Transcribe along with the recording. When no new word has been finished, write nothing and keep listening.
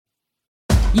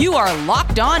You are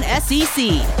Locked On SEC,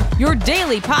 your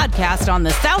daily podcast on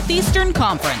the Southeastern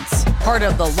Conference. Part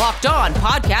of the Locked On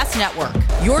Podcast Network,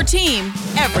 your team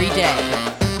every day.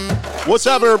 What's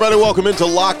happening, everybody? Welcome into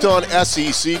Locked On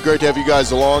SEC. Great to have you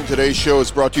guys along. Today's show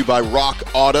is brought to you by Rock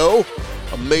Auto.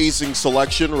 Amazing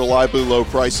selection, reliably low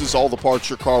prices, all the parts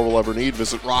your car will ever need.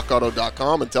 Visit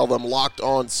rockauto.com and tell them Locked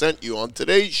On sent you. On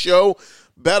today's show,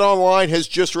 BetOnline has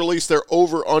just released their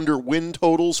over-under win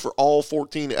totals for all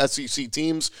 14 SEC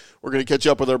teams. We're going to catch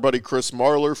up with our buddy Chris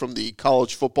Marler from the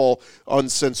College Football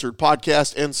Uncensored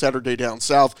podcast and Saturday Down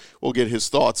South. We'll get his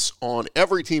thoughts on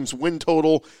every team's win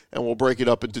total, and we'll break it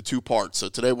up into two parts. So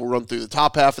today we'll run through the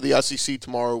top half of the SEC.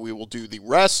 Tomorrow we will do the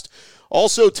rest.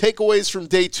 Also, takeaways from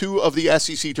day 2 of the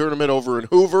SEC tournament over in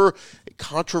Hoover. A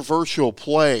controversial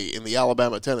play in the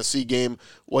Alabama-Tennessee game.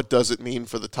 What does it mean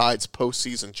for the Tide's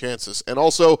postseason chances? And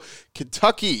also,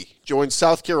 Kentucky joins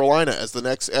South Carolina as the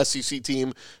next SEC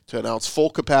team to announce full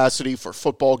capacity for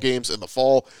football games in the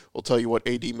fall. We'll tell you what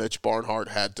AD Mitch Barnhart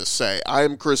had to say. I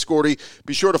am Chris Gordy.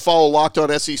 Be sure to follow Locked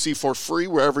On SEC for free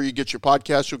wherever you get your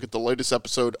podcast. You'll get the latest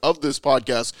episode of this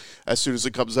podcast as soon as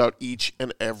it comes out each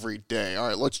and every day. All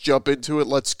right, let's jump into it.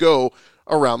 Let's go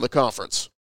around the conference.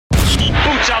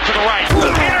 Boots out to the right.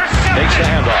 Intercepted. Takes the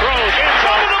handoff. Throws in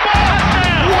front of the ball.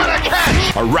 What a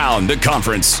catch. Around the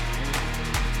conference.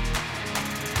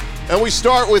 And we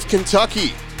start with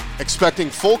Kentucky, expecting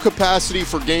full capacity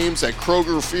for games at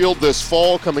Kroger Field this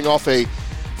fall, coming off a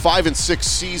 5-6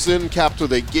 season, capped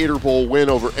with a Gator Bowl win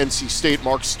over NC State.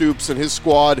 Mark Stoops and his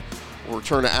squad will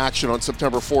return to action on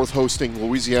September 4th, hosting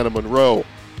Louisiana Monroe.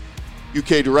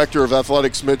 UK Director of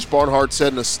Athletics Mitch Barnhart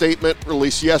said in a statement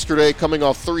released yesterday, coming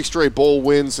off 3 straight bowl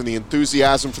wins and the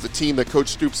enthusiasm for the team that Coach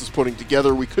Stoops is putting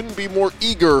together, we couldn't be more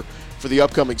eager for the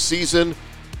upcoming season.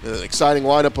 An exciting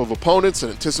lineup of opponents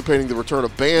and anticipating the return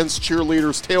of bands,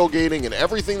 cheerleaders, tailgating, and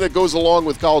everything that goes along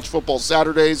with college football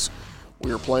Saturdays.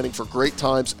 We are planning for great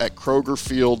times at Kroger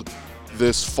Field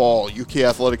this fall. UK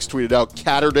Athletics tweeted out,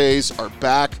 Catterdays are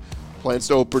back. Plans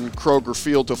to open Kroger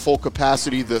Field to full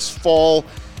capacity this fall.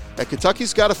 And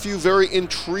Kentucky's got a few very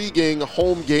intriguing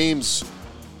home games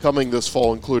coming this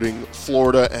fall, including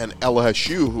Florida and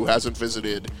LSU, who hasn't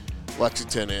visited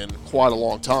Lexington in quite a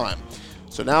long time.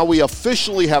 So now we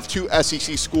officially have 2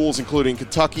 SEC schools, including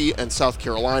Kentucky and South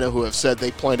Carolina, who have said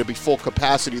they plan to be full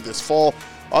capacity this fall.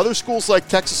 Other schools like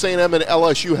Texas A&M and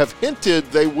LSU have hinted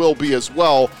they will be as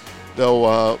well,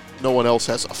 though no one else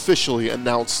has officially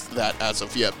announced that as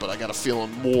of yet. But I got a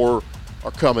feeling more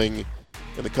are coming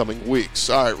in the coming weeks.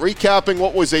 All right, recapping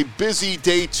what was a busy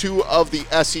day 2 of the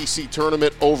SEC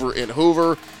tournament over in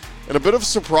Hoover. And a bit of a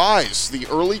surprise, the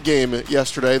early game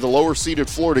yesterday, the lower-seeded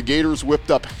Florida Gators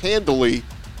whipped up handily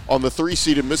on the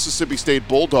 3-seeded Mississippi State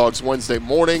Bulldogs Wednesday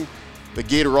morning. The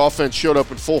Gator offense showed up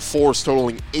in full force,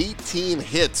 totaling 18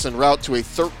 hits en route to a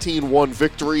 13-1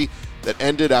 victory that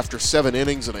ended after 7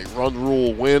 innings and a run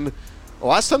rule win. The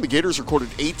last time the Gators recorded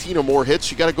 18 or more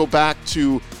hits, you got to go back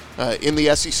to, in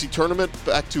the SEC tournament,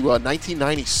 back to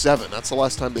 1997. That's the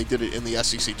last time they did it in the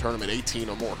SEC tournament, 18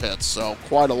 or more hits. So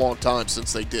quite a long time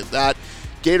since they did that.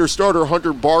 Gator starter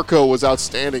Hunter Barco was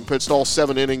outstanding, pitched all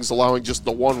 7 innings, allowing just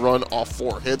the 1 run off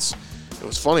 4 hits. It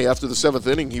was funny, after the 7th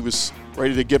inning, he was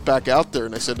ready to get back out there,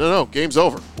 and they said, no, game's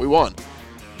over. We won.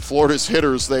 Florida's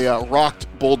hitters, they rocked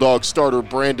Bulldog starter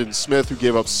Brandon Smith, who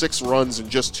gave up 6 runs in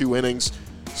just 2 innings.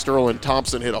 Sterling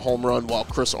Thompson hit a home run while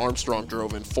Chris Armstrong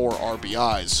drove in 4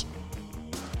 RBIs.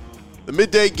 The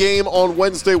midday game on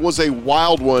Wednesday was a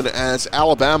wild one as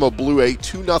Alabama blew a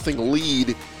 2-0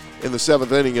 lead in the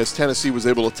 7th inning as Tennessee was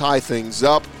able to tie things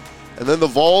up. And then the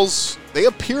Vols, they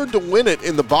appeared to win it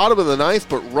in the bottom of the 9th,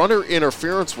 but runner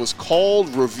interference was called,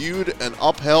 reviewed, and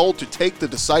upheld to take the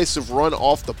decisive run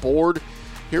off the board.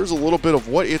 Here's a little bit of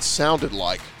what it sounded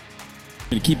like.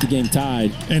 To keep the game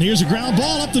tied. And here's a ground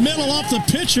ball up the middle off the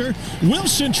pitcher.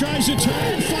 Wilson tries to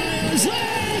turn, fires late,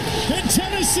 and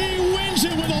Tennessee wins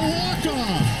it with a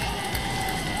walk-off.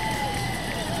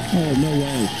 Oh, no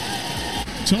way.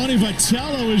 Tony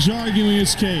Vitello is arguing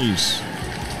his case.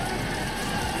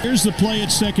 Here's the play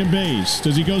at second base.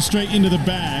 Does he go straight into the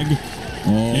bag?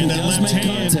 And that left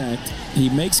hand. Contact. He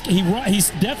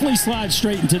definitely slides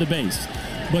straight into the base,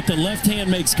 but the left hand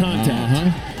makes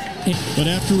contact. But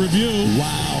after review,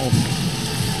 wow.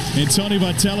 And Tony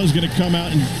Vitello is going to come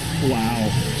out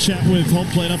and chat with home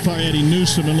plate umpire Eddie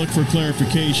Newsom and look for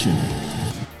clarification.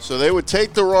 So they would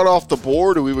take the run off the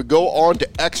board, and we would go on to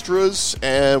extras,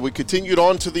 and we continued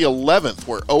on to the 11th,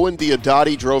 where Owen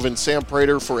Diodati drove in Sam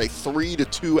Prater for a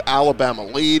 3-2 Alabama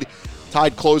lead.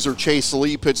 Tide closer Chase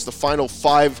Lee pitched the final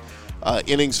 5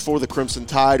 innings for the Crimson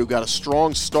Tide, who got a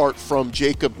strong start from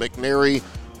Jacob McNary,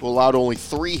 who allowed only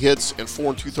 3 hits and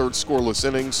 4 2/3 scoreless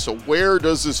innings. So where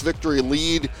does this victory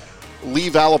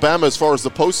leave Alabama as far as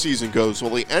the postseason goes?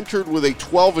 Well, they entered with a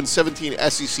 12-17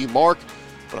 SEC mark,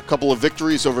 but a couple of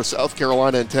victories over South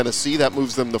Carolina and Tennessee. That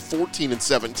moves them to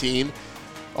 14-17.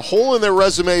 A hole in their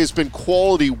resume has been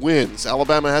quality wins.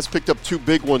 Alabama has picked up 2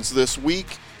 big ones this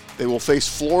week. They will face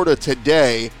Florida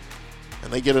today,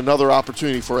 and they get another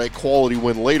opportunity for a quality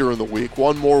win later in the week.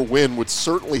 One more win would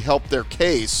certainly help their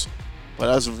case, but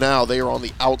as of now, they are on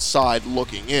the outside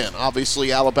looking in.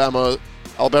 Obviously, Alabama's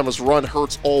run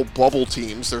hurts all bubble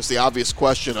teams. There's the obvious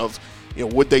question of,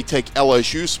 would they take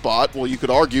LSU's spot? Well, you could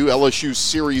argue LSU's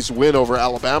series win over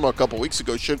Alabama a couple weeks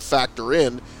ago should factor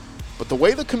in. But the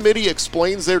way the committee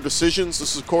explains their decisions,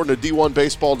 this is according to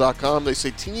D1Baseball.com, they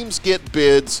say teams get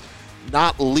bids,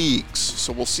 not leagues.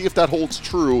 So we'll see if that holds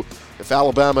true. If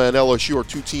Alabama and LSU are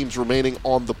 2 teams remaining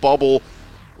on the bubble,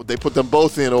 would they put them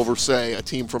both in over, say, a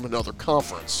team from another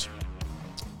conference?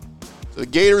 The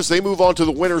Gators, they move on to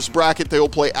the winner's bracket. They will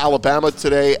play Alabama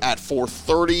today at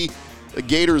 4:30. The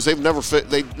Gators, they've never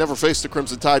faced the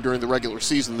Crimson Tide during the regular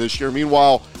season this year.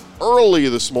 Meanwhile, early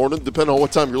this morning, depending on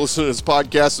what time you're listening to this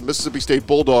podcast, the Mississippi State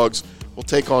Bulldogs will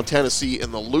take on Tennessee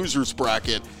in the loser's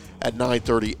bracket at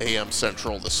 9:30 a.m.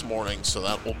 Central this morning. So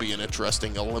that will be an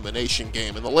interesting elimination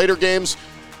game. In the later games,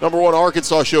 number 1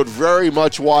 Arkansas showed very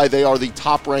much why they are the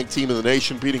top-ranked team in the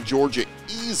nation, beating Georgia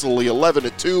easily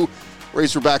 11-2.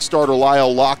 Razorback starter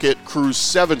Lyle Lockett cruised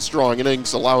 7 strong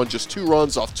innings, allowing just 2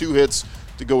 runs off 2 hits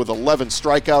to go with 11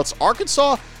 strikeouts.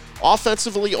 Arkansas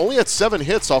offensively only had 7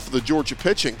 hits off of the Georgia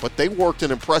pitching, but they worked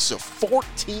an impressive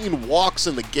 14 walks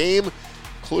in the game,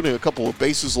 including a couple of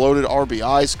bases loaded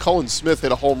RBIs. Cullen Smith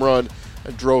hit a home run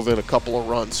and drove in a couple of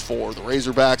runs for the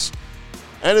Razorbacks.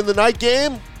 And in the night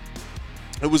game,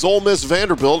 it was Ole Miss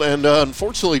Vanderbilt, and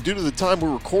unfortunately, due to the time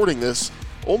we're recording this,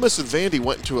 Ole Miss and Vandy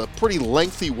went into a pretty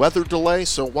lengthy weather delay,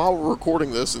 so while we're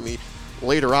recording this in the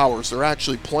later hours, they're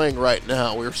actually playing right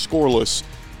now. We're scoreless,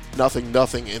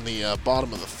 0-0 in the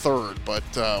bottom of the 3rd,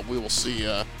 but we will see.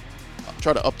 I'll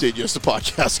try to update you as the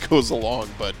podcast goes along,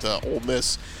 but Ole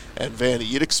Miss and Vandy.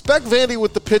 You'd expect Vandy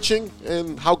with the pitching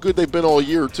and how good they've been all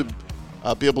year to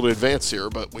be able to advance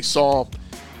here, but we saw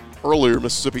earlier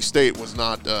Mississippi State was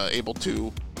not able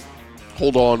to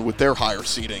hold on with their higher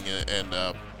seeding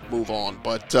and move on.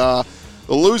 But the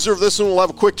loser of this one will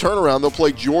have a quick turnaround. They'll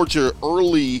play Georgia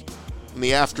early in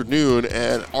the afternoon,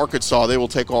 and Arkansas, they will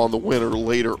take on the winner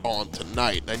later on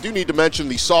tonight. And I do need to mention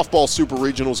the softball super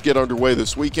regionals get underway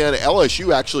this weekend.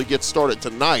 LSU actually gets started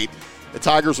tonight. The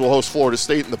Tigers will host Florida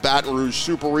State in the Baton Rouge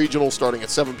Super Regional starting at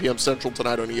 7 p.m. Central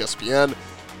tonight on ESPN.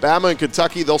 Bama and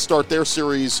Kentucky, they'll start their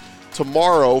series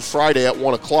tomorrow, Friday at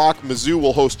 1 o'clock. Mizzou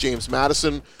will host James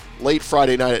Madison late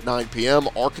Friday night at 9 p.m.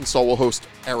 Arkansas will host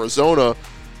Arizona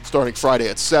starting Friday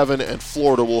at 7, and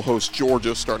Florida will host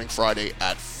Georgia starting Friday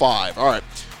at 5. All right,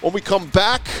 when we come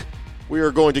back, we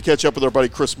are going to catch up with our buddy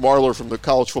Chris Marler from the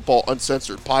College Football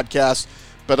Uncensored podcast.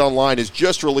 BetOnline has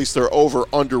just released their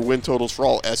over-under win totals for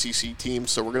all SEC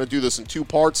teams, so we're going to do this in 2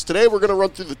 parts. Today, we're going to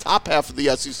run through the top half of the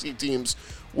SEC teams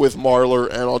with Marler,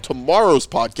 and on tomorrow's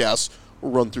podcast,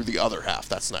 we'll run through the other half.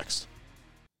 That's next.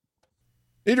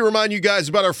 Need to remind you guys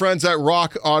about our friends at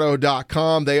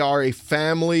RockAuto.com. They are a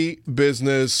family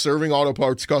business serving auto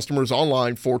parts customers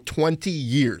online for 20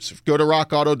 years. If you go to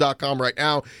RockAuto.com right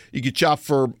now, you can shop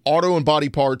for auto and body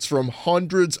parts from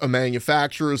hundreds of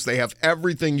manufacturers. They have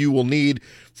everything you will need,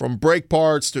 from brake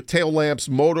parts to tail lamps,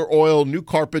 motor oil, new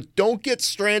carpet. Don't get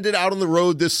stranded out on the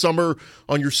road this summer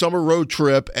on your summer road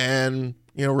trip and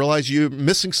realize you're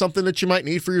missing something that you might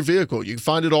need for your vehicle. You can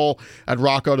find it all at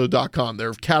rockauto.com.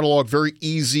 Their catalog, very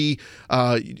easy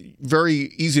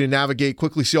to navigate,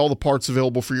 quickly see all the parts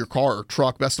available for your car or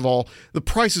truck. Best of all, the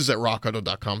prices at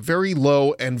rockauto.com, very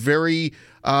low and very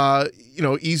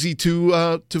easy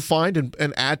to find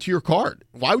and add to your cart.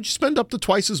 Why would you spend up to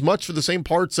twice as much for the same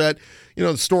parts at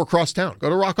the store across town? Go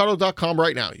to rockauto.com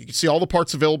right now. You can see all the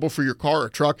parts available for your car or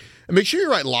truck, and make sure you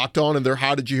write Locked On in their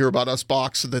How Did You Hear About Us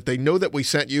box so that they know that we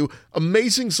sent you.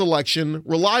 Amazing selection,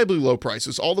 reliably low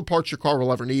prices, all the parts your car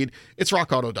will ever need. It's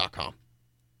rockauto.com.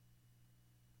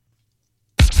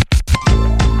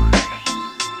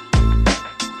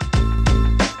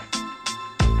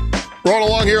 Rolling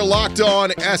along here, Locked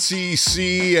On SEC,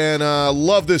 and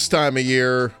love this time of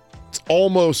year. It's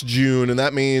almost June, and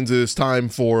that means it's time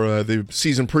for the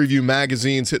season preview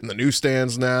magazines hitting the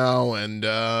newsstands now, and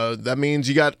that means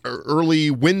you got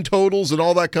early win totals and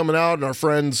all that coming out, and our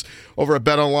friends over at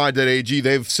betonline.ag,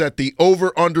 they've set the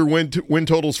over-under win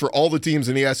totals for all the teams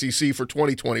in the SEC for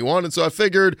 2021, and so I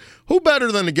figured, who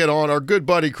better than to get on our good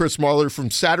buddy Chris Marler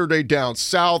from Saturday Down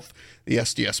South, the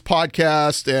SDS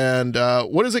podcast. And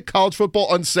what is it? College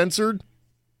Football Uncensored?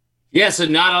 Yeah, so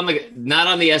not on the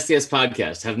SDS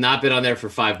podcast. Have not been on there for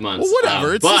 5 months. Well,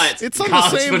 whatever. It's on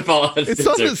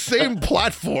the same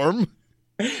platform.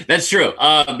 That's true.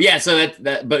 So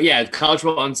but yeah, College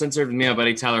Football Uncensored with me, my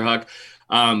buddy Tyler Huck.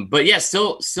 But yeah,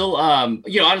 still,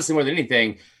 honestly, more than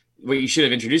anything, what you should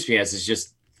have introduced me as is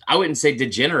just, I wouldn't say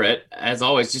degenerate, as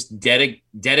always, just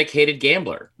dedicated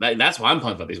gambler. That's why I'm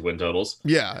pumped about these win totals.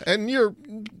 Yeah, and you're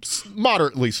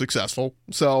moderately successful.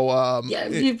 So I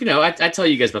tell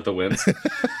you guys about the wins.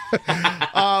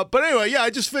 But anyway, yeah, I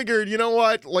just figured, you know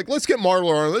what? Like, let's get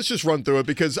Marler on. Let's just run through it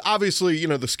because obviously,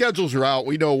 the schedules are out.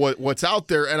 We know what's out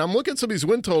there, and I'm looking at some of these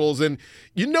win totals, and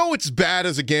it's bad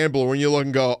as a gambler when you look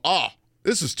and go, oh,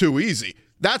 this is too easy.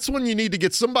 That's when you need to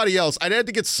get somebody else. I'd had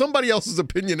to get somebody else's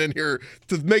opinion in here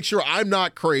to make sure I'm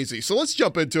not crazy. So let's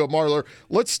jump into it, Marler.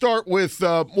 Let's start with,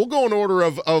 we'll go in order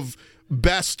of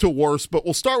best to worst, but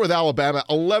we'll start with Alabama.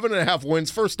 11.5 wins.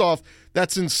 First off,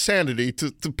 that's insanity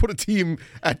to put a team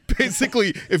at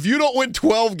basically, if you don't win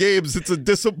 12 games, it's a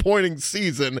disappointing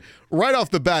season. Right off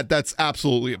the bat, that's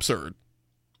absolutely absurd.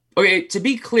 Okay, to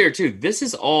be clear, too, this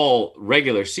is all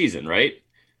regular season, right?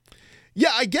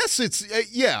 Yeah, I guess it's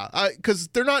because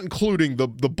they're not including the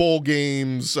bowl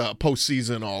games,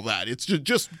 postseason, all that. It's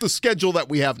just the schedule that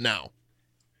we have now.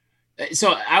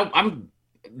 So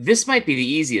this might be the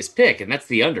easiest pick, and that's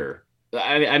the under.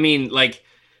 I mean, like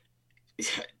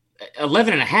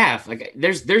 11.5. Like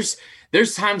there's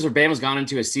times where Bama's gone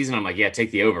into a season, I'm like, yeah,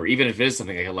 take the over, even if it is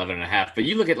something like 11.5. But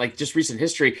you look at like just recent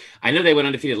history. I know they went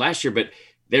undefeated last year, but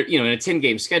they're, in a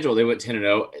 10-game schedule, they went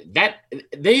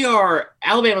 10-0.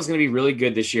 Alabama's going to be really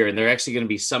good this year, and they're actually going to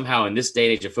be somehow in this day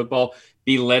and age of football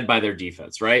be led by their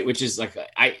defense, right? Which is like,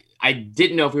 I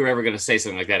didn't know if we were ever going to say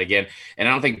something like that again, and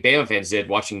I don't think Bama fans did,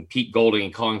 watching Pete Golding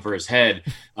and calling for his head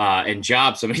and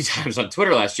job so many times on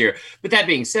Twitter last year. But that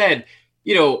being said,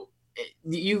 you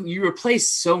replace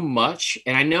so much,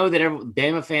 and I know that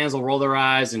Bama fans will roll their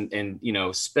eyes and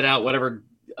spit out whatever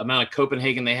amount of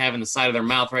Copenhagen they have in the side of their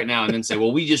mouth right now and then say,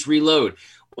 well, we just reload.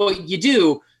 Well, you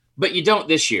do, but you don't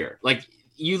this year. Like,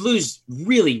 you lose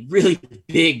really, really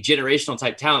big generational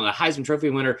type talent, a Heisman Trophy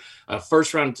winner, a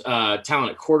first round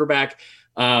talent at quarterback.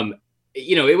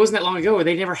 It wasn't that long ago where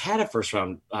they never had a first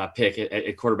round pick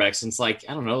at quarterback since Joe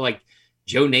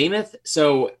Namath.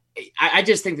 So I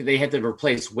just think that they had to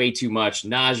replace way too much.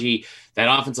 Najee,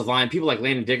 that offensive line, people like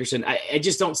Landon Dickerson. I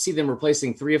just don't see them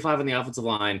replacing 3 of 5 on the offensive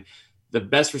line. The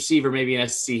best receiver maybe in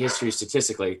SEC history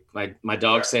statistically. My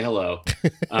dogs say hello.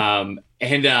 And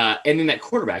then that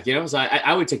quarterback, so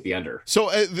I would take the under. So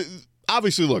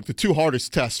obviously, look, the 2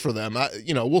 hardest tests for them,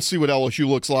 we'll see what LSU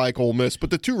looks like, Ole Miss, but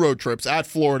the 2 road trips at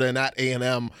Florida and at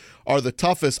A&M are the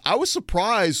toughest. I was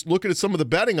surprised looking at some of the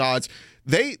betting odds.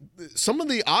 Some of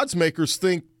the odds makers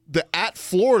think the at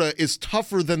Florida is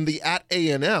tougher than the at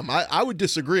A&M. I would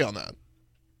disagree on that.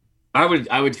 I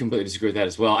would completely disagree with that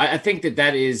as well. I think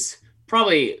that is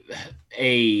probably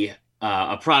a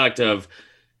product of,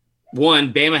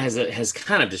 one, Bama has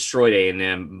kind of destroyed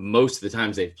A&M most of the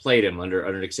times they've played him under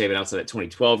Nick Saban outside that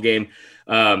 2012 game.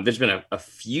 There's been a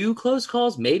few close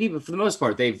calls, maybe, but for the most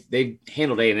part, they've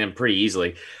handled A&M pretty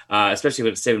easily, especially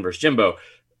with Saban versus Jimbo.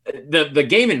 The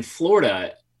game in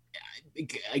Florida,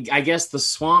 I guess the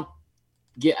swamp.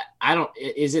 Yeah,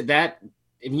 is it that?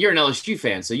 I mean, you're an LSU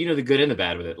fan, so you know the good and the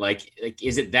bad with it. Like,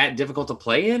 is it that difficult to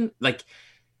play in? Like,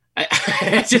 I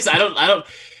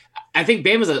think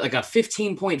Bama's a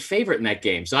 15-point favorite in that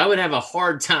game, so I would have a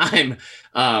hard time.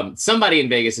 Somebody in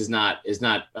Vegas is not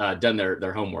done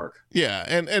their homework. Yeah,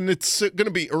 and it's going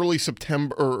to be early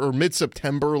September or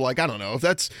mid-September. Like, I don't know if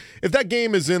that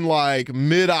game is in like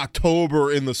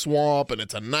mid-October in the swamp and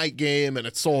it's a night game and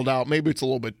it's sold out. Maybe it's a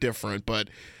little bit different, but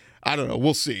I don't know.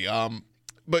 We'll see.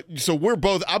 But so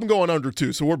I'm going under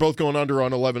 2, so we're both going under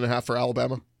on 11.5 for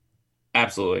Alabama.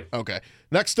 Absolutely. Okay.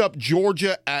 Next up,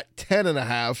 Georgia at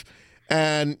 10.5.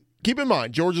 And keep in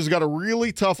mind, Georgia's got a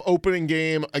really tough opening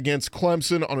game against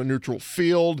Clemson on a neutral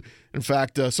field. In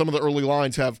fact, some of the early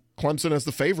lines have Clemson as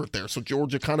the favorite there. So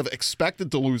Georgia kind of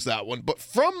expected to lose that one. But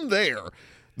from there,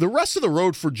 the rest of the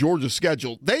road for Georgia's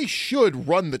schedule, they should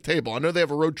run the table. I know they have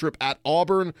a road trip at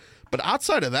Auburn. But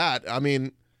outside of that, I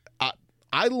mean,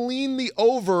 I lean the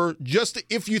over. Just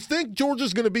if you think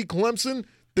Georgia's going to beat Clemson,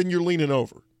 then you're leaning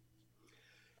over.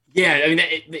 Yeah, I mean,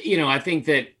 I think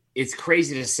that it's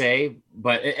crazy to say,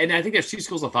 but I think there's 2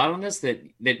 schools of thought on this that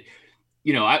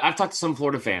I've talked to some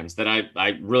Florida fans that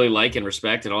I really like and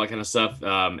respect and all that kind of stuff,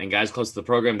 and guys close to the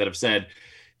program that have said,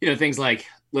 things like,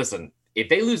 listen, if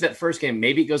they lose that first game,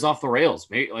 maybe it goes off the rails.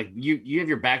 Maybe like you have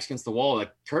your backs against the wall.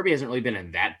 Like, Kirby hasn't really been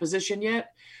in that position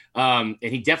yet. And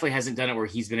he definitely hasn't done it where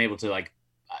he's been able to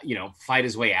fight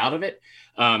his way out of it.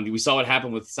 We saw what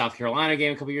happened with the South Carolina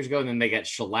game a couple years ago, and then they got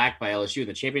shellacked by LSU in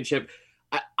the championship.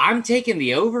 I'm taking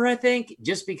the over, I think,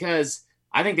 just because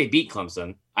I think they beat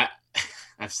Clemson.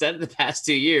 I've said it the past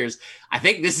 2 years. I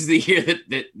think this is the year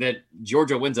that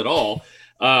Georgia wins it all.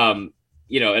 And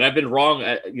I've been wrong,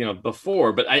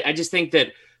 before, but I just think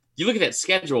that you look at that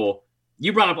schedule.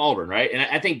 You brought up Auburn, right? And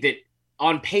I think that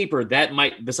on paper, that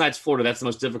might, besides Florida, that's the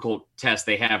most difficult test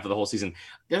they have for the whole season.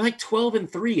 They're like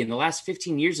 12-3 in the last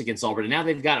 15 years against Auburn, and now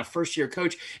they've got a first-year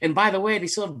coach. And by the way, they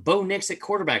still have Bo Nix at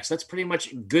quarterback, so that's pretty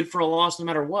much good for a loss no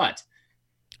matter what.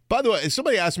 By the way,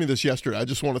 somebody asked me this yesterday. I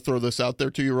just want to throw this out there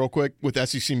to you real quick with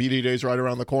SEC Media Days right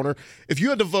around the corner. If you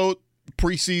had to vote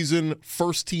preseason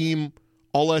first team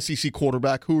all SEC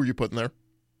quarterback, who are you putting there?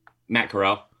 Matt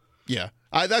Corral. Yeah.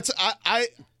 I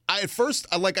at first,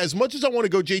 as much as I want to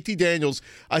go JT Daniels,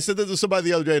 I said that to somebody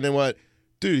the other day and they went,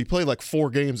 dude, he played like 4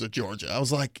 games at Georgia. I was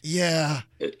like, yeah.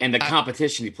 And the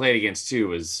competition he played against too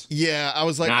was I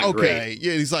was like, okay. Great.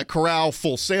 Yeah, he's like Corral,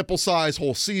 full sample size,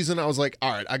 whole season. I was like,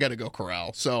 all right, I got to go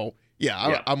Corral. So,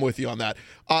 I'm with you on that.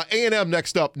 A&M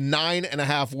next up,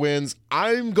 9.5 wins.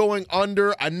 I'm going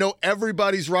under. I know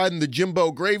everybody's riding the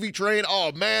Jimbo gravy train.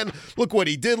 Oh, man, look what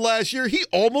he did last year. He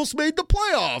almost made the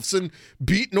playoffs and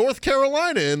beat North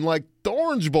Carolina in like the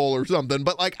Orange Bowl or something.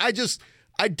 But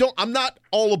I'm not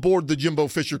all aboard the Jimbo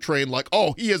Fisher train like,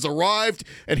 oh, he has arrived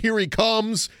and here he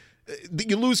comes.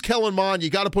 You lose Kellen Mond, you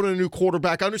got to put in a new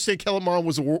quarterback. I understand Kellen Mond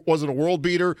wasn't a world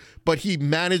beater, but he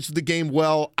managed the game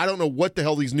well. I don't know what the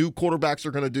hell these new quarterbacks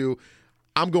are going to do.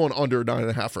 I'm going under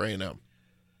 9.5 for A&M.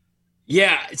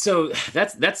 Yeah, so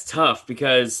that's tough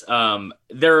because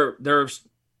they're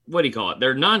what do you call it?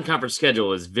 Their non-conference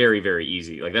schedule is very, very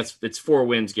easy. Like it's 4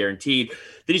 wins guaranteed.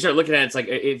 Then you start looking at it, it's like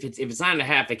if it's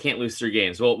 9.5, they can't lose 3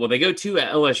 games. Well, they go to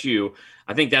at LSU.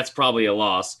 I think that's probably a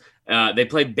loss. They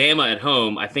play Bama at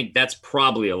home. I think that's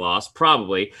probably a loss,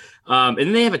 probably. And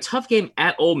then they have a tough game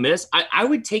at Ole Miss. I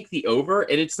would take the over,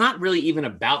 and it's not really even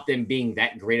about them being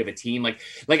that great of a team. Like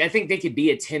I think they could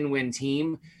be a 10-win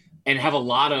team and have a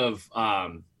lot of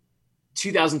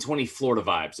 2020 Florida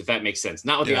vibes, if that makes sense.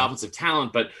 Not with the offensive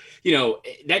talent, but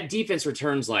that defense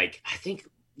returns around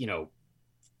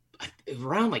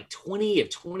 20 of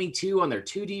 22 on their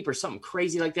 2 deep or something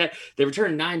crazy like that. They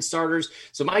returned 9 starters.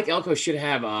 So Mike Elko should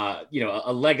have,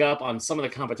 a leg up on some of the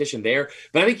competition there.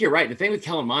 But I think you're right. The thing with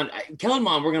Kellen Mond,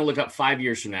 we're going to look up 5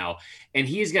 years from now, and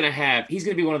he's going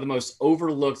to be one of the most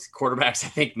overlooked quarterbacks, I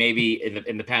think, maybe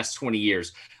in the past 20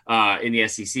 years in the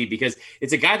SEC, because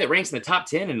it's a guy that ranks in the top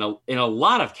 10 in a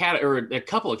lot of a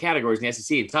couple of categories in the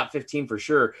SEC, in top 15 for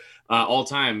sure, all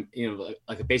time,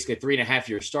 like basically a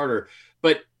 3.5-year starter.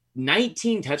 But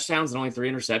 19 touchdowns and only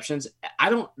 3 interceptions. I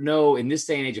don't know, in this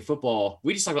day and age of football,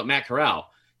 we just talked about Matt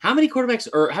Corral. How many quarterbacks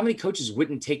or how many coaches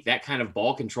wouldn't take that kind of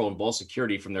ball control and ball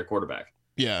security from their quarterback?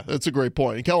 Yeah, that's a great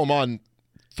point. And Kellen Mond,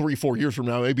 3-4 years from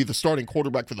now, may be the starting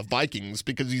quarterback for the Vikings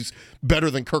because he's better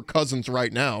than Kirk Cousins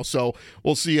right now. So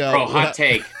we'll see. Hot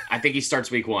take. I think he starts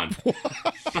week 1.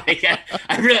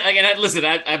 I really listen.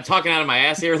 I'm talking out of my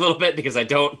ass here a little bit because I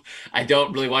don't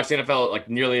really watch the NFL like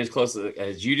nearly as close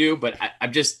as you do. But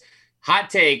I'm just hot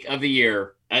take of the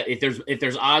year. If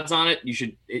there's odds on it,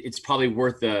 it's probably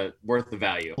worth the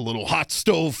value. A little hot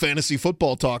stove fantasy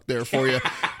football talk there for you.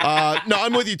 No,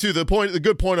 I'm with you too. The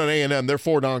good point on A&M, their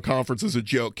 4 non-conference is a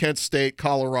joke. Kent State,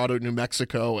 Colorado, New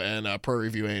Mexico, and Prairie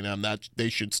View A&M. That they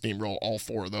should steamroll all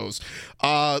 4 of those.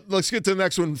 Let's get to the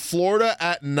next one. Florida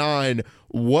at 9.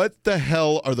 What the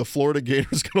hell are the Florida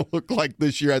Gators going to look like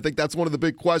this year? I think that's one of the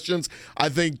big questions. I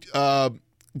think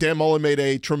Dan Mullen made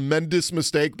a tremendous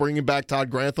mistake bringing back Todd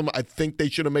Grantham. I think they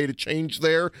should have made a change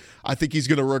there. I think he's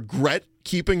going to regret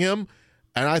keeping him.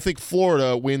 And I think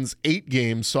Florida wins 8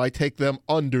 games, so I take them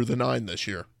under the 9 this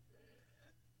year.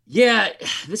 Yeah,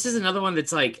 this is another one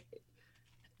that's like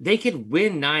they could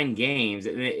win 9 games,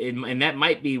 and that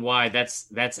might be why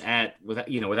that's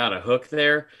without a hook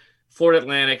there. Florida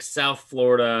Atlantic, South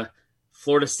Florida,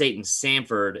 Florida State, and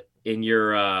Samford in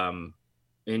your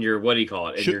what do you call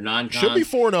it? In your non-con. Should be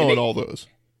 4-0 in all those.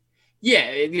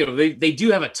 Yeah, they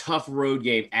do have a tough road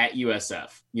game at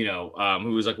USF,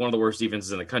 who was like one of the worst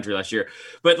defenses in the country last year.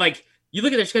 But like you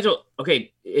look at their schedule,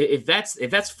 okay, if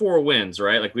that's 4 wins,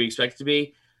 right? Like we expect it to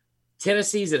be,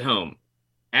 Tennessee's at home,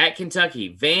 at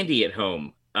Kentucky, Vandy at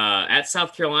home, at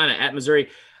South Carolina, at Missouri.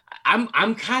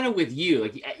 I'm kind of with you.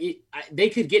 Like they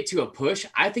could get to a push.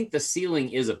 I think the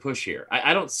ceiling is a push here.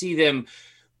 I don't see them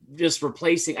just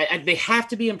replacing. They have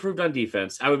to be improved on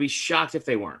defense. I would be shocked if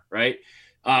they weren't, right?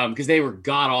 Because they were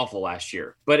god awful last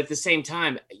year. But at the same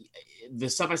time, the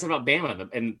stuff I said about Bama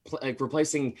and like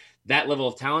replacing that level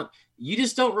of talent, you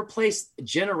just don't replace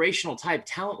generational type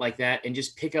talent like that and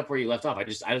just pick up where you left off. I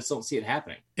just don't see it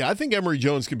happening. Yeah, I think Emory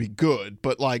Jones can be good,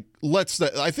 but like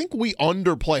I think we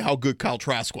underplay how good Kyle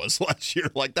Trask was last year.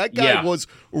 Like that guy was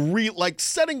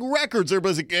setting records.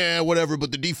 Everybody's like, whatever,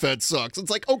 but the defense sucks.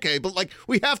 It's like, okay, but like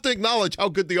we have to acknowledge how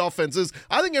good the offense is.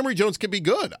 I think Emory Jones can be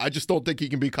good. I just don't think he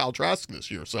can be Kyle Trask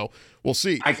this year. So we'll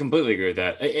see. I completely agree with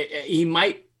that. He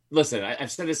might listen.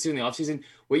 I've said this too in the offseason.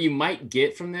 What you might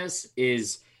get from this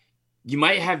is you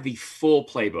might have the full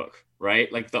playbook,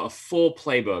 right? Like the full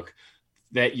playbook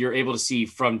that you're able to see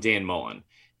from Dan Mullen.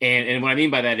 And what I mean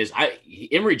by that is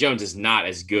Emory Jones is not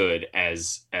as good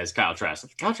as Kyle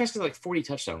Trask. Kyle Trask had like 40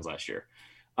 touchdowns last year.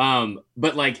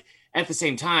 But like at the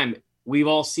same time, we've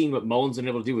all seen what Mullen's been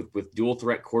able to do with dual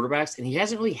threat quarterbacks, and he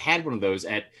hasn't really had one of those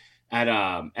at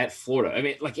Florida. I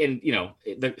mean, like, and you know,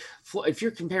 if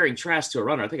you're comparing Trask to a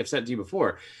runner, I think I've said it to you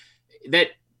before, that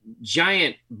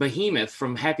giant behemoth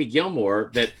from Happy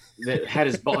Gilmore that had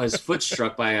his foot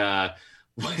struck by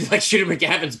like Shooter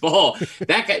McGavin's ball.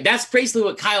 That guy, that's basically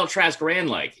what Kyle Trask ran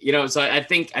like, you know. So I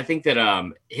think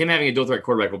that him having a dual threat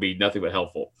quarterback will be nothing but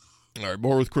helpful. All right,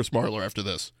 more with Chris Marlar after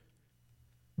this.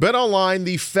 BetOnline,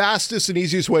 the fastest and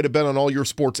easiest way to bet on all your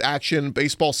sports action.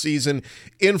 Baseball season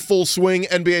in full swing,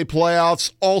 NBA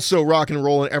playoffs also rock and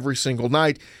rolling every single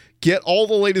night. Get all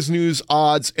the latest news,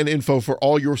 odds, and info for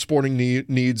all your sporting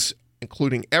needs,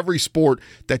 including every sport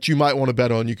that you might want to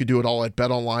bet on. You can do it all at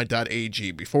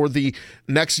betonline.ag. Before the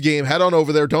next game, head on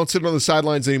over there. Don't sit on the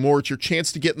sidelines anymore. It's your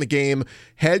chance to get in the game.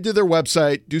 Head to their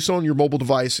website, do so on your mobile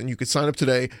device, and you can sign up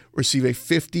today. Receive a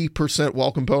 50%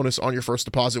 welcome bonus on your first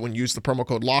deposit when you use the promo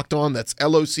code LOCKEDON. That's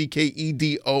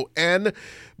LOCKEDON.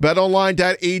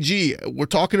 BetOnline.ag. We're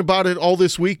talking about it all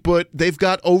this week, but they've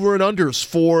got over and unders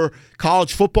for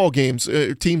college football games,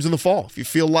 teams in the fall. If you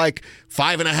feel like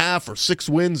 5.5 or 6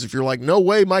 wins, if you're like, no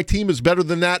way, my team is better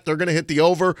than that, they're going to hit the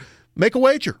over, make a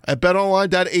wager at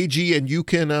betonline.ag, and you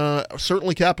can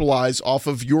certainly capitalize off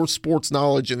of your sports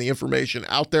knowledge and the information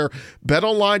out there.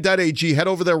 Betonline.ag. Head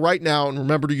over there right now, and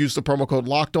remember to use the promo code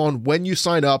LOCKEDON when you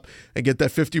sign up and get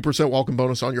that 50% welcome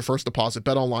bonus on your first deposit.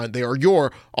 BetOnline, they are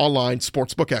your online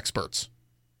sportsbook experts.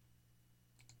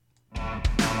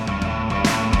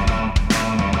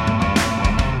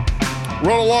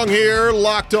 Roll along here,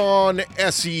 Locked On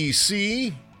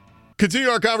SEC. Continue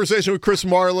our conversation with Chris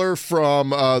Marlar from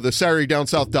the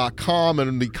SaturdayDownSouth.com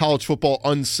and the College Football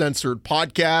Uncensored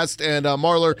podcast. And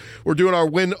Marlar, we're doing our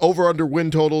over-under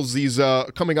win totals. These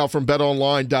coming out from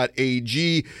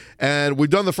betonline.ag. And we've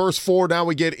done the first 4. Now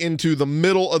we get into the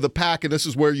middle of the pack, and this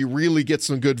is where you really get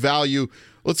some good value.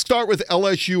 Let's start with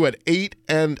LSU at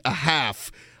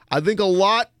 8.5. I think a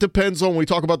lot depends on when we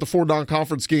talk about the 4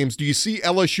 non-conference games. Do you see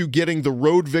LSU getting the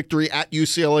road victory at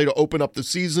UCLA to open up the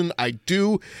season? I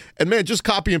do. And, man, just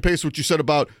copy and paste what you said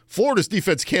about Florida's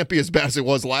defense can't be as bad as it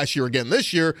was last year again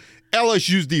this year.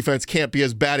 LSU's defense can't be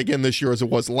as bad again this year as it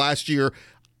was last year.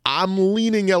 I'm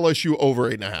leaning LSU over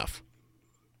 8.5.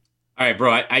 All right,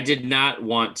 bro, I did not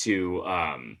want to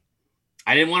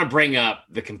I didn't want to bring up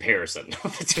the comparison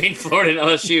between Florida and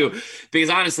LSU because,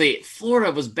 honestly,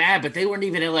 Florida was bad, but they weren't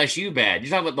even LSU bad.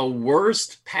 You're talking about the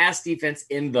worst pass defense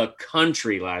in the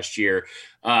country last year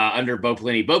under Bo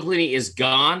Pelini. Bo Pelini is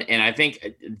gone, and I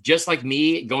think just like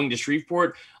me going to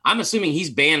Shreveport, I'm assuming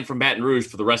he's banned from Baton Rouge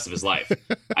for the rest of his life.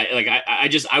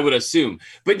 I would assume.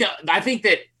 But no, I think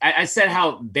that I said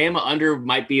how Bama under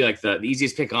might be like the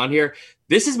easiest pick on here.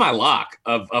 This is my lock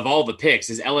of all the picks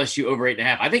is LSU over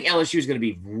 8.5. I think LSU is going to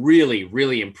be really,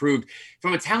 really improved.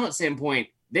 From a talent standpoint,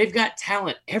 they've got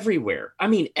talent everywhere. I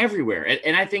mean, everywhere.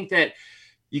 And I think that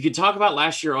you can talk about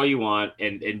last year all you want.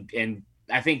 And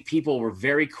I think people were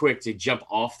very quick to jump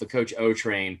off the Coach O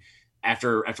train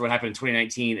after what happened in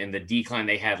 2019 and the decline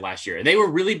they had last year. And they were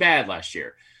really bad last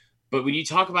year. But when you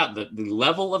talk about the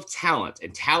level of talent,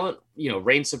 and talent,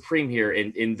 reigns supreme here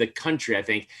in the country, I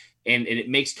think, and it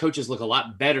makes coaches look a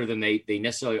lot better than they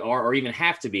necessarily are or even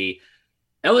have to be.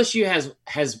 LSU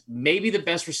has maybe the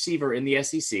best receiver in the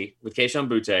SEC with Kayshon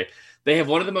Boutte. They have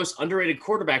one of the most underrated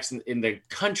quarterbacks in the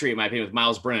country, in my opinion, with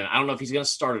Miles Brennan. I don't know if he's going to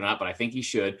start or not, but I think he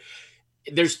should.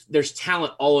 There's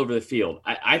talent all over the field.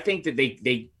 I think that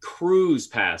they cruise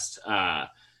past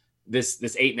this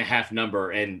 8.5 number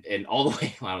and all the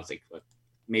way. Well, I don't think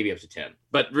maybe up to 10,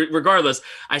 but regardless,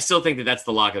 I still think that that's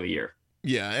the lock of the year.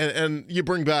 Yeah, and you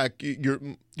bring back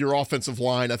your offensive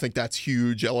line. I think that's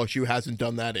huge. LSU hasn't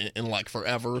done that in like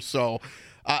forever. So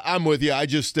I'm with you. I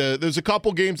just there's a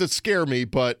couple games that scare me,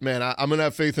 but man, I'm gonna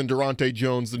have faith in Durante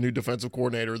Jones, the new defensive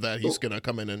coordinator, that he's gonna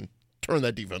come in and turn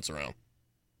that defense around.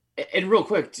 And real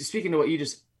quick, speaking to what you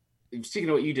just, speaking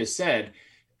of what you just said,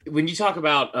 when you talk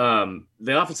about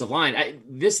the offensive line,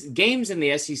 this games in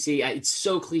the SEC, it's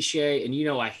so cliche, and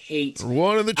I hate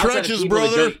one in the trenches,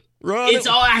 brother.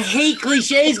 I hate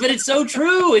cliches, but it's so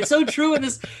true. It's so true in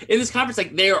this conference.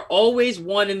 Like, they are always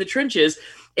one in the trenches,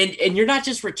 and you're not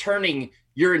just returning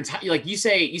your entire, like you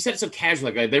said it so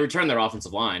casually, like they return their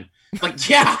offensive line. Like,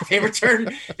 yeah, they return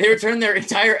their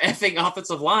entire effing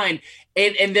offensive line.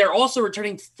 And they're also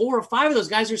returning 4 or 5 of those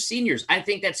guys are seniors. I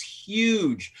think that's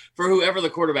huge for whoever the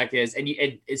quarterback is. And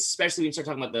especially when you start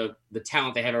talking about the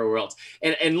talent they have everywhere else.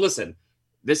 And listen,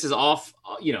 this is off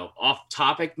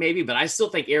topic maybe, but I still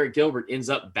think Eric Gilbert ends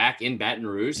up back in Baton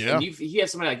Rouge. Yeah. And you have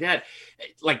somebody like that,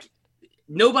 like,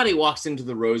 nobody walks into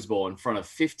the Rose Bowl in front of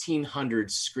 1,500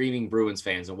 screaming Bruins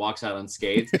fans and walks out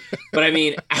unscathed. But I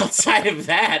mean, outside of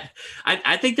that,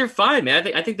 I think they're fine, man.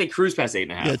 I think they cruise past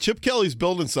 8.5. Yeah, Chip Kelly's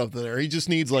building something there. He just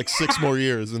needs like 6 more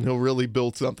years, and he'll really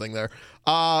build something there.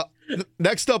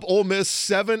 Next up, Ole Miss,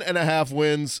 7.5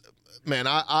 wins. Man,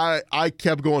 I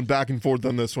kept going back and forth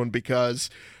on this one because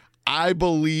I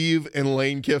believe in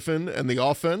Lane Kiffin and the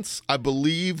offense. I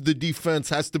believe the defense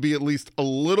has to be at least a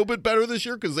little bit better this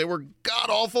year because they were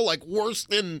god-awful, like worse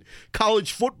than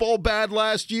college football bad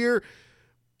last year.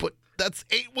 But that's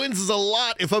 8 wins is a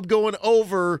lot if I'm going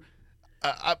over.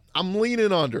 I'm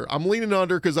leaning under. I'm leaning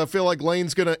under because I feel like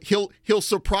Lane's he'll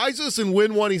surprise us and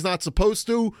win one he's not supposed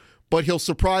to, but he'll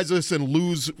surprise us and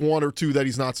lose 1 or 2 that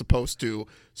he's not supposed to.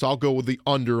 So I'll go with the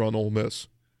under on Ole Miss.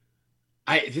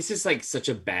 This is like such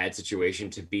a bad situation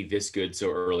to be this good so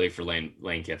early for Lane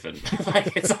Kiffin.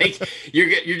 Like, it's like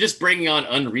you're just bringing on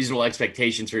unreasonable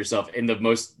expectations for yourself in the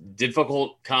most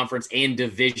difficult conference and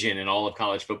division in all of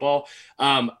college football.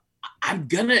 I'm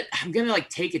gonna like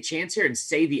take a chance here and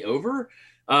say the over.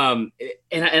 And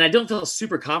I don't feel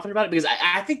super confident about it because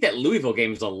I think that Louisville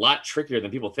game is a lot trickier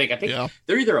than people think. I think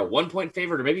they're either a 1-point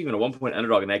favorite or maybe even a 1-point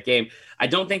underdog in that game. I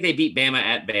don't think they beat Bama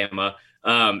at Bama.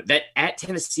 That at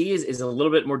Tennessee is a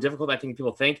little bit more difficult, I think,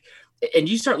 people think. And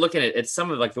you start looking at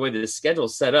some of like the way that the schedule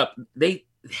is set up. They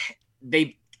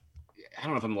I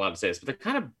don't know if I'm allowed to say this, but they're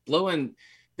kind of blowing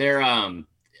their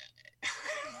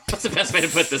what's the best way to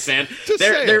put this, man?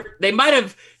 They might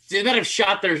have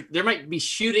shot they might be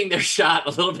shooting their shot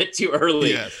a little bit too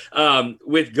early. Yes.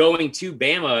 With going to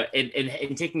Bama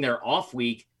and taking their off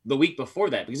week the week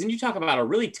before that, because then you talk about a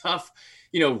really tough,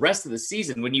 rest of the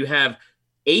season when you have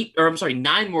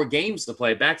 9 more games to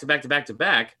play back to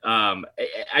back. I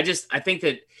think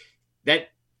that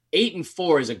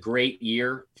 8-4 is a great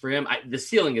year for him. The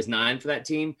ceiling is 9 for that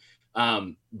team.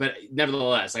 But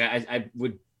nevertheless, like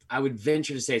I would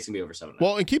venture to say it's gonna be over 7.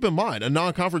 Well, and keep in mind, a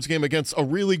non-conference game against a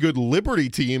really good Liberty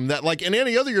team that, like in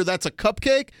any other year, that's a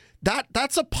cupcake.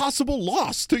 That's a possible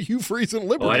loss to Hugh Freeze and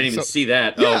Liberty. Oh, I didn't even see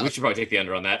that. Yeah. Oh, we should probably take the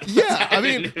under on that. Yeah, I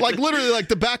mean, like literally, like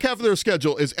the back half of their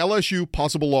schedule is LSU,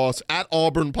 possible loss, at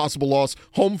Auburn, possible loss,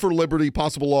 home for Liberty,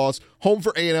 possible loss, home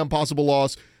for A&M, possible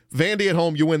loss, Vandy at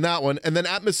home, you win that one, and then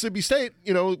at Mississippi State,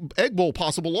 Egg Bowl,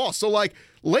 possible loss. So like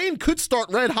Lane could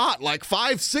start red hot, like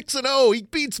 5-6-0. He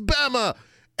beats Bama.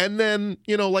 And then,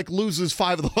 loses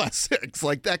 5 of the last 6.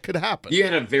 Like, that could happen. You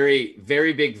had a very,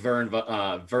 very big Vern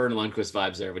Lundquist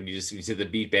vibes there when you said the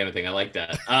beat Bama thing. I like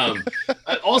that.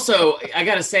 Also, I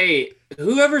got to say,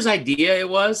 whoever's idea it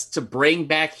was to bring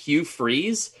back Hugh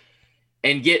Freeze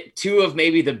and get 2 of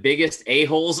maybe the biggest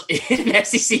a-holes in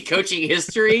SEC coaching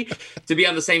history to be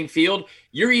on the same field,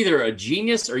 you're either a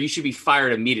genius or you should be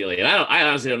fired immediately. And I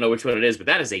honestly don't know which one it is, but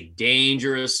that is a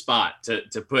dangerous spot to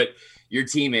put your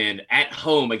team in at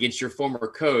home against your former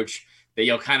coach that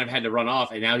y'all kind of had to run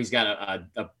off, and now he's got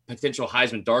a potential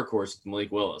Heisman dark horse with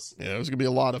Malik Willis. Yeah, there's going to be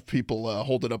a lot of people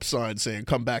holding up signs saying,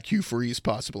 come back Hugh Freeze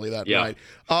possibly that night.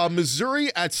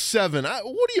 Missouri at 7.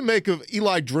 What do you make of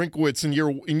Eli Drinkwitz in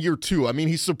year 2? I mean,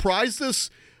 he surprised us.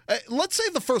 Let's say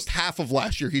the first half of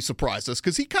last year he surprised us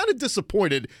because he kind of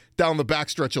disappointed down the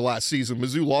backstretch of last season.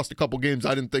 Mizzou lost a couple games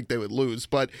I didn't think they would lose,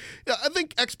 but I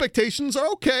think expectations are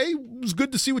okay. It was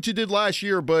good to see what you did last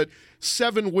year, but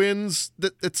 7 wins,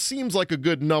 that seems like a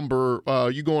good number.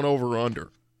 You going over or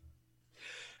under?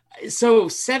 So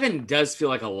 7 does feel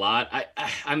like a lot.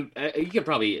 You can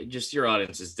probably your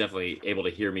audience is definitely able to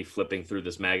hear me flipping through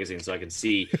this magazine so I can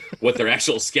see what their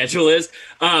actual schedule is.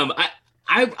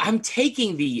 I'm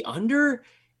taking the under,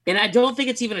 and I don't think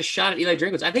it's even a shot at Eli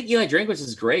Drinkwitz. I think Eli Drinkwitz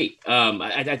is great.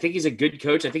 I think he's a good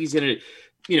coach. I think he's going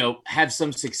to, have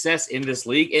some success in this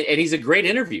league, and he's a great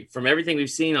interview from everything we've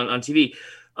seen on TV.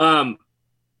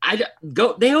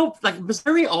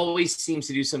 Missouri always seems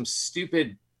to do some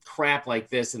stupid crap like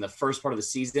this in the first part of the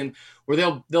season where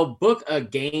they'll book a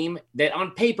game that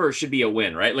on paper should be a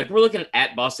win, right? Like we're looking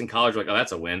at Boston College, like, oh,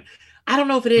 that's a win. I don't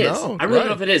know if it is. No, I really don't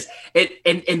know if it is.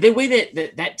 And the way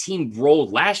that team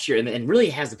rolled last year and really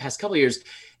has the past couple of years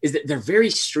is that they're very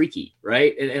streaky,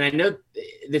 right? And I know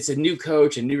it's a new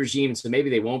coach and new regime, so maybe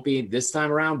they won't be this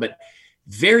time around, but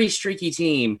very streaky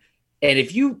team. And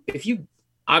if you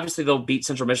obviously they'll beat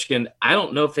Central Michigan. I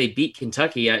don't know if they beat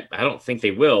Kentucky. I don't think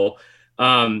they will.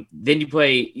 Then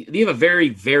you have a very,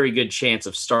 very good chance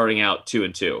of starting out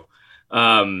 2-2.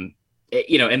 And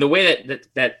the way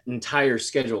that entire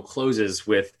schedule closes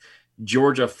with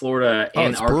Georgia, Florida,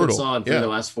 and Arkansas and through the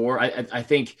last four, I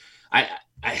think I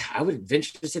would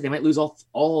venture to say they might lose all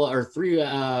three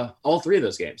of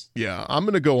those games. Yeah, I'm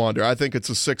going to go under. I think it's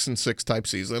a 6-6 type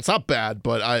season. It's not bad,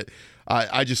 but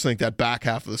I just think that back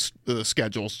half of the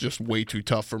schedule is just way too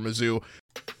tough for Mizzou.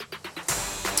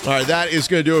 All right, that is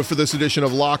going to do it for this edition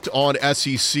of Locked On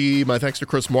SEC. My thanks to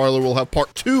Chris Marler. We'll have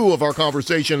part 2 of our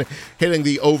conversation hitting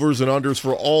the overs and unders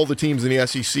for all the teams in the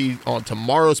SEC on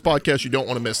tomorrow's podcast. You don't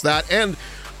want to miss that. And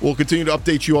we'll continue to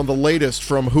update you on the latest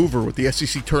from Hoover with the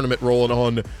SEC tournament rolling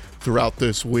on throughout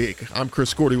this week. I'm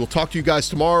Chris Gordy. We'll talk to you guys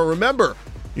tomorrow. Remember,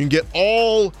 you can get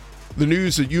all the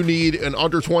news that you need in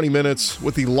under 20 minutes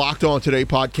with the Locked On Today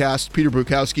podcast. Peter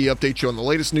Bukowski updates you on the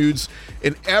latest news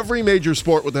in every major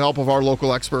sport with the help of our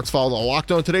local experts. Follow the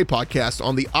Locked On Today podcast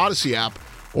on the Odyssey app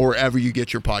or wherever you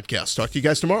get your podcasts. Talk to you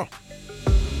guys tomorrow.